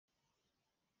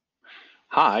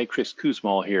Hi, Chris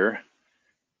Kuzmal here.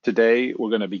 Today we're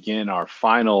going to begin our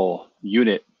final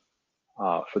unit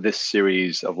for this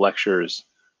series of lectures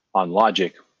on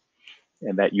logic,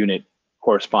 and that unit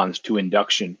corresponds to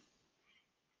induction.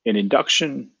 In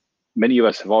induction, many of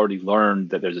us have already learned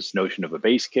that there's this notion of a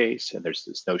base case and there's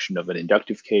this notion of an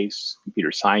inductive case.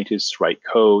 Computer scientists write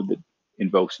code that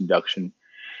invokes induction.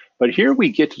 But here we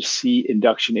get to see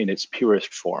induction in its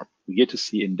purest form. We get to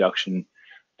see induction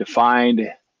defined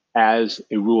as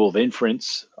a rule of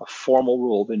inference, a formal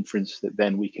rule of inference that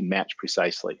then we can match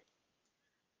precisely.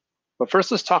 But first,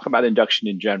 let's talk about induction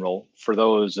in general for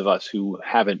those of us who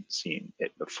haven't seen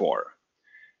it before.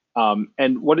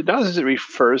 And what it does is it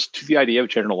refers to the idea of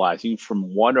generalizing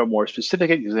from one or more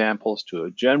specific examples to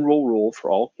a general rule for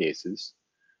all cases.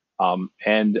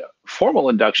 And formal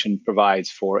induction provides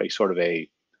for a sort of a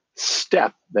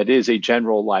step that is a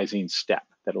generalizing step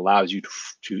that allows you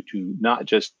to not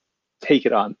just take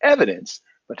it on evidence,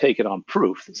 but take it on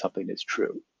proof that something is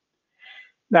true.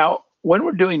 Now, when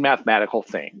we're doing mathematical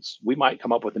things, we might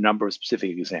come up with a number of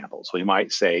specific examples. We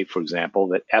might say, for example,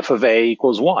 that f of a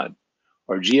equals 1,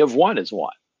 or g of 1 is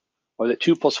 1, or that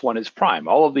 2 plus 1 is prime.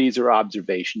 All of these are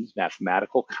observations,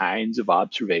 mathematical kinds of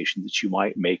observations that you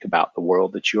might make about the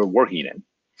world that you're working in.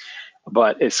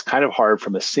 But it's kind of hard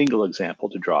from a single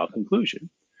example to draw a conclusion.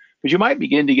 But you might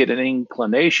begin to get an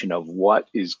inclination of what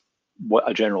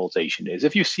a generalization is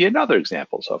if you see another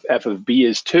example. So if f of b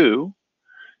is 2,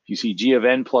 if you see g of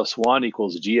n plus 1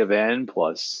 equals g of n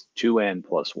plus 2n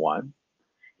plus 1,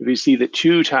 if you see that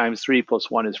 2 times 3 plus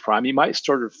 1 is prime, you might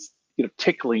sort of get a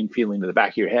tickling feeling in the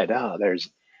back of your head. Oh, there's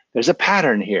a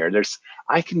pattern here.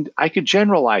 I could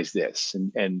generalize this,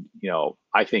 and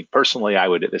I think personally I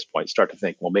would at this point start to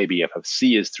think, well, maybe f of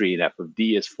c is 3 and f of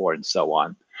d is 4 and so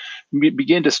on. We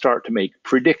begin to start to make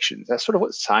predictions. That's sort of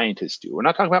what scientists do. We're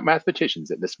not talking about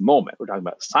mathematicians at this moment. We're talking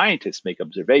about scientists make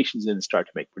observations and start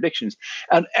to make predictions.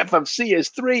 And f of c is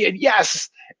 3, and yes,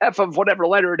 f of whatever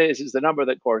letter it is the number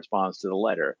that corresponds to the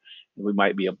letter. And we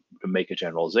might be able to make a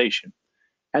generalization.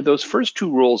 And those first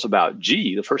two rules about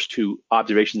G, the first two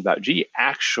observations about G,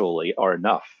 actually are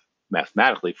enough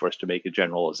mathematically for us to make a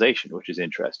generalization, which is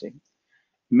interesting.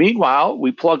 Meanwhile,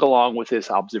 we plug along with this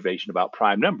observation about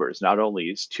prime numbers. Not only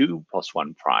is 2 plus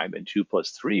 1 prime and 2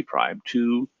 plus 3 prime,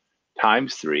 2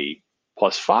 times 3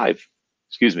 plus 5,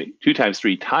 2 times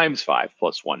 3 times 5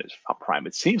 plus 1 is prime.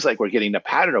 It seems like we're getting a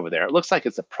pattern over there. It looks like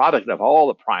it's a product of all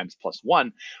the primes plus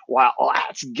 1. Well,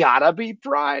 that's gotta be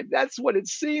prime. That's what it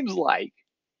seems like.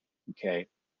 Okay.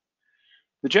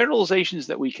 The generalizations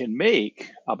that we can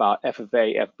make about f of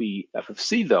a, f of b, f of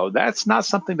c, though, that's not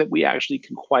something that we actually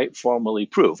can quite formally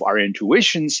prove. Our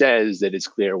intuition says that it's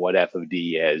clear what f of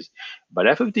d is, but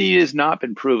f of d has not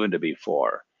been proven to be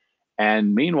 4.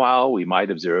 And meanwhile, we might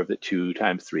observe that 2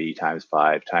 times 3 times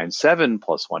 5 times 7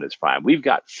 plus 1 is prime. We've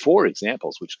got 4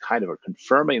 examples which kind of are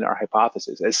confirming our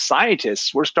hypothesis. As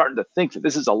scientists, we're starting to think that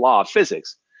this is a law of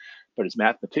physics, but as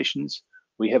mathematicians,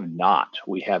 we have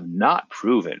not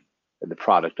proven that the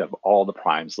product of all the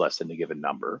primes less than a given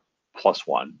number plus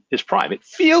 1 is prime. It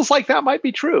feels like that might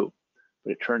be true,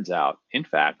 but it turns out, in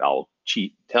fact, I'll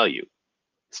cheat and tell you,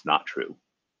 it's not true.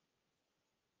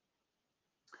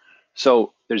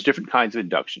 So there's different kinds of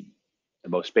induction. The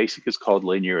most basic is called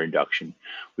linear induction,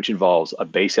 which involves a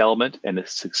base element and a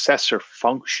successor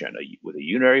function with a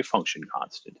unary function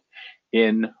constant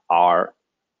in our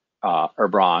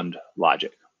Herbrand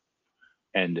logic.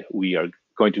 And we are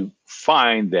going to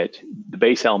find that the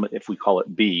base element, if we call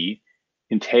it B,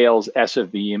 entails S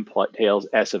of B, entails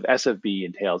S of S of B,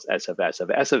 entails S of S of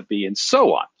S of B, and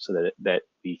so on, so that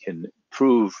we can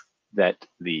prove that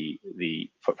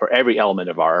for every element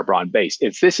of our Herbrand base,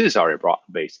 if this is our Herbrand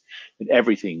base, then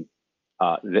everything,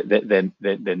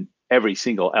 then every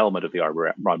single element of the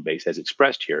Herbrand base as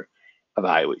expressed here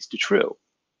evaluates to true.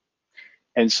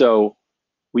 And so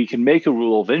we can make a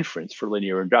rule of inference for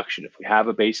linear induction. If we have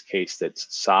a base case that's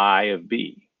psi of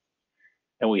b,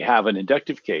 and we have an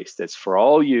inductive case that's for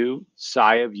all u,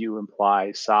 psi of u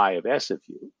implies psi of s of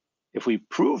u. If we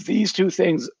prove these two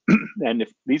things, and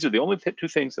if these are the only two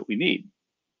things that we need,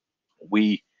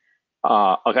 we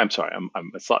okay, I'm sorry,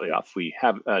 I'm slightly off. We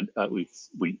have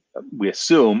we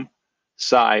assume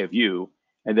psi of u,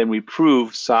 and then we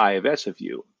prove psi of s of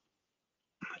u,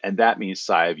 and that means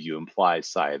psi of u implies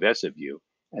psi of s of u.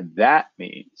 And that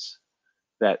means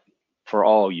that for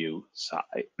all u,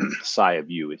 psi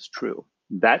of u is true.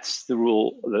 That's the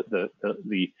rule,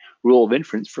 the rule of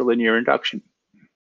inference for linear induction.